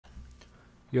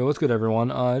Yo, what's good,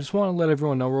 everyone? I just want to let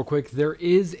everyone know real quick, there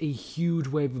is a huge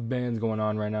wave of bans going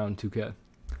on right now in 2K.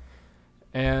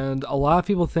 And a lot of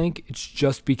people think it's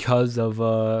just because of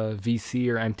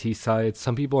VC or MT sites.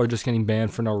 Some people are just getting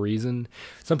banned for no reason.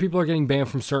 Some people are getting banned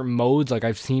from certain modes. Like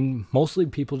I've seen mostly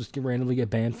people just randomly get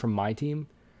banned from my team.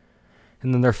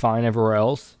 And then they're fine everywhere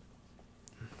else.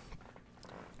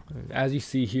 As you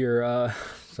see here,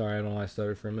 sorry, I don't know why I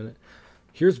stuttered for a minute.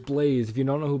 Here's Blaze. If you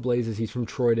don't know who Blaze is, he's from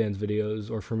Troy Dan's videos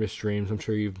or from his streams. I'm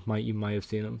sure you might have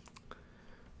seen him.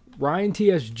 Ryan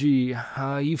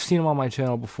TSG, you've seen him on my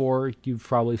channel before. You've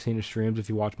probably seen his streams if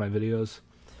you watch my videos.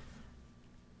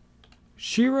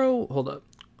 Shiro, hold up.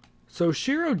 So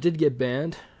Shiro did get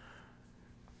banned,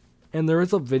 and there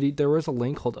is a video. There was a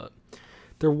link. Hold up.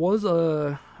 There was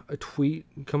a tweet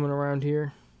coming around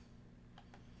here,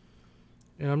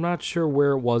 and I'm not sure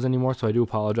where it was anymore, so I do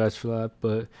apologize for that.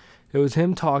 But it was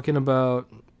him talking about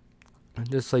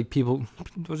just like people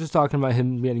was just talking about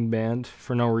him getting banned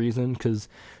for no reason because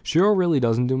Shiro really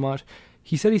doesn't do much.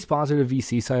 He said he sponsored a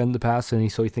VC site in the past,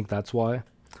 and so he think that's why.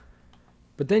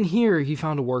 But then here he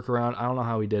found a workaround. I don't know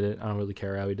how he did it. I don't really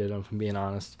care how he did it, if I'm being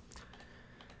honest.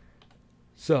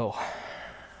 So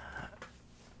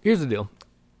here's the deal.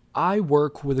 I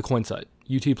work with a coin site,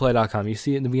 utplay.com. You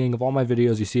see it in the beginning of all my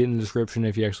videos. You see it in the description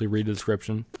if you actually read the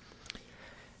description.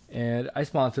 And I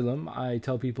sponsor them. I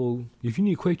tell people, if you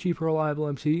need quick, cheap, reliable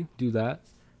MT, do that.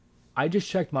 I just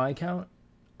checked my account.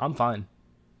 I'm fine.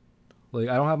 Like,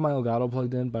 I don't have my Elgato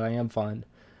plugged in, but I am fine.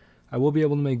 I will be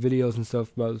able to make videos and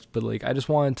stuff about this, but like, I just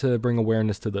wanted to bring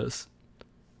awareness to this.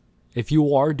 If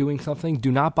you are doing something,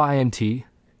 do not buy MT.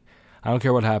 I don't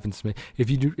care what happens to me. If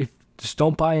you do, just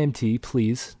don't buy MT,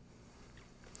 please.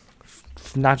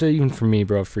 Not even for me,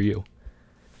 bro, for you.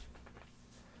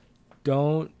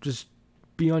 Don't just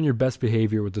be on your best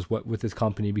behavior with this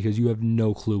company because you have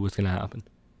no clue what's going to happen.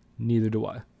 Neither do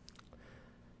I.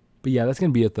 But yeah, that's going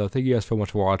to be it though. Thank you guys so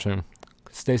much for watching.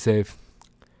 Stay safe.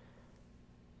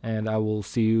 And I will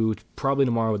see you probably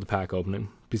tomorrow with the pack opening.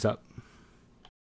 Peace out.